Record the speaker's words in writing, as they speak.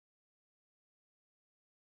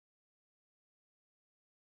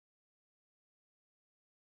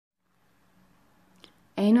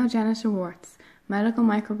Ano-Genital Warts, Medical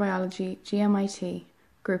Microbiology, GMIT,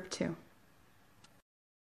 Group 2.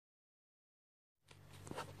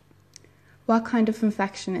 What kind of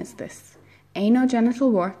infection is this?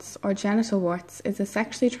 Ano-genital warts or genital warts is a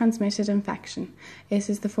sexually transmitted infection. It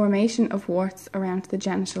is the formation of warts around the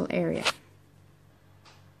genital area.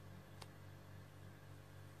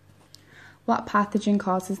 What pathogen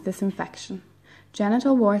causes this infection?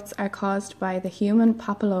 Genital warts are caused by the human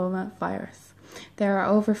papilloma virus. There are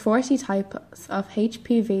over 40 types of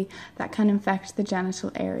HPV that can infect the genital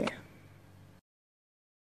area.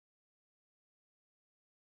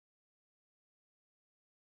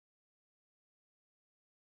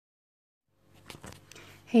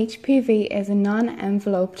 HPV is a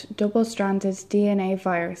non-enveloped, double-stranded DNA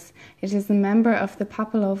virus. It is a member of the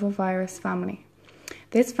papillomavirus family.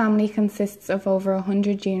 This family consists of over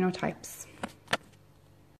 100 genotypes.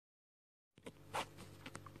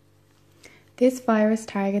 This virus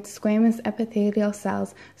targets squamous epithelial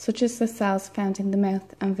cells, such as the cells found in the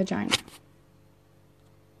mouth and vagina.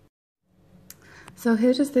 So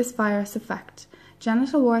who does this virus affect?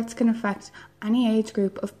 Genital warts can affect any age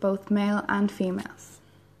group of both male and females.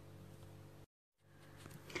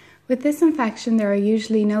 With this infection, there are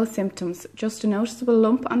usually no symptoms, just a noticeable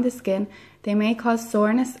lump on the skin. They may cause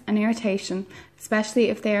soreness and irritation, especially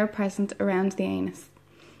if they are present around the anus.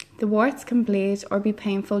 The warts can bleed or be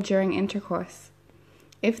painful during intercourse.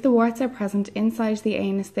 If the warts are present inside the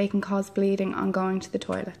anus, they can cause bleeding on going to the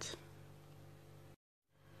toilet.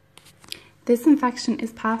 This infection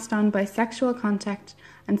is passed on by sexual contact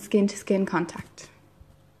and skin-to-skin contact.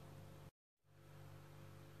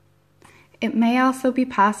 It may also be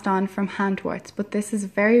passed on from hand warts, but this is a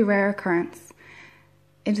very rare occurrence.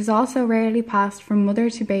 It is also rarely passed from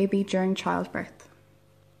mother to baby during childbirth.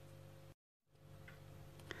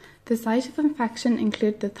 The site of infection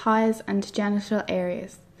include the thighs and genital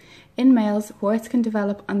areas. In males, warts can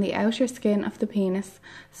develop on the outer skin of the penis,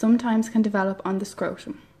 sometimes can develop on the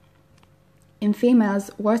scrotum. In females,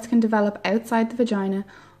 warts can develop outside the vagina,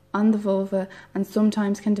 on the vulva, and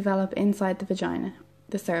sometimes can develop inside the vagina,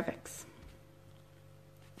 the cervix.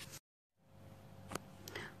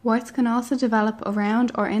 Warts can also develop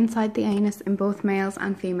around or inside the anus in both males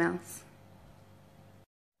and females.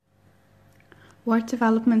 Wart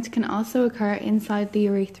development can also occur inside the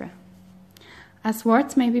urethra. As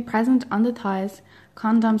warts may be present on the thighs,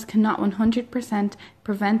 condoms cannot 100%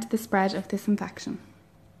 prevent the spread of this infection.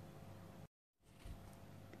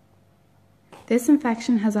 This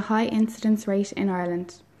infection has a high incidence rate in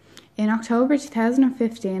Ireland. In October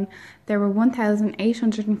 2015, there were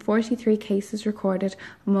 1,843 cases recorded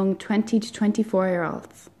among 20 to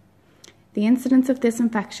 24-year-olds. The incidence of this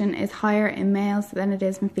infection is higher in males than it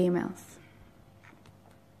is in females.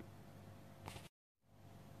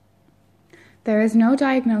 There is no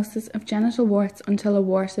diagnosis of genital warts until a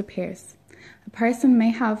wart appears. A person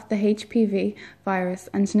may have the HPV virus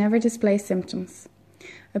and never display symptoms.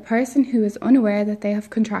 A person who is unaware that they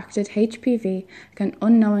have contracted HPV can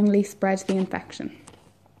unknowingly spread the infection.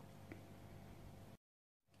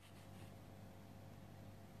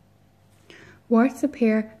 Warts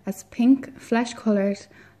appear as pink, flesh-coloured,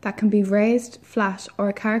 that can be raised, flat, or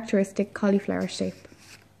a characteristic cauliflower shape.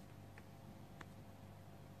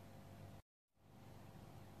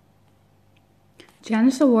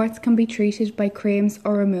 Genital warts can be treated by creams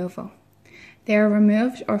or removal. They are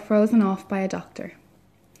removed or frozen off by a doctor.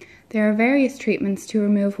 There are various treatments to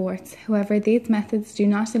remove warts, however these methods do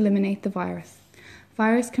not eliminate the virus.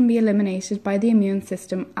 Virus can be eliminated by the immune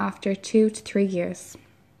system after 2 to 3 years.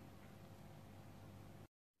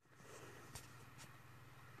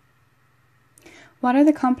 What are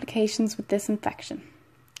the complications with this infection?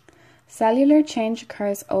 Cellular change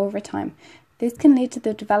occurs over time. This can lead to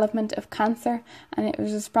the development of cancer, and it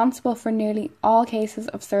is responsible for nearly all cases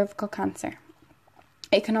of cervical cancer.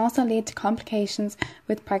 It can also lead to complications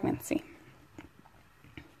with pregnancy.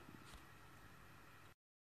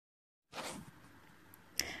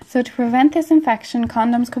 So to prevent this infection,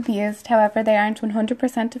 condoms could be used, however they aren't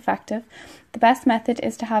 100% effective. The best method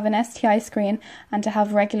is to have an STI screen and to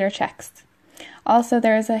have regular checks. Also,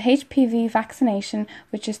 there is a HPV vaccination,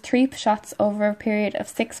 which is 3 shots over a period of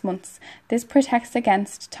 6 months. This protects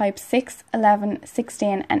against type 6, 11,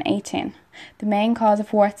 16 and 18, the main cause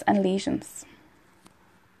of warts and lesions.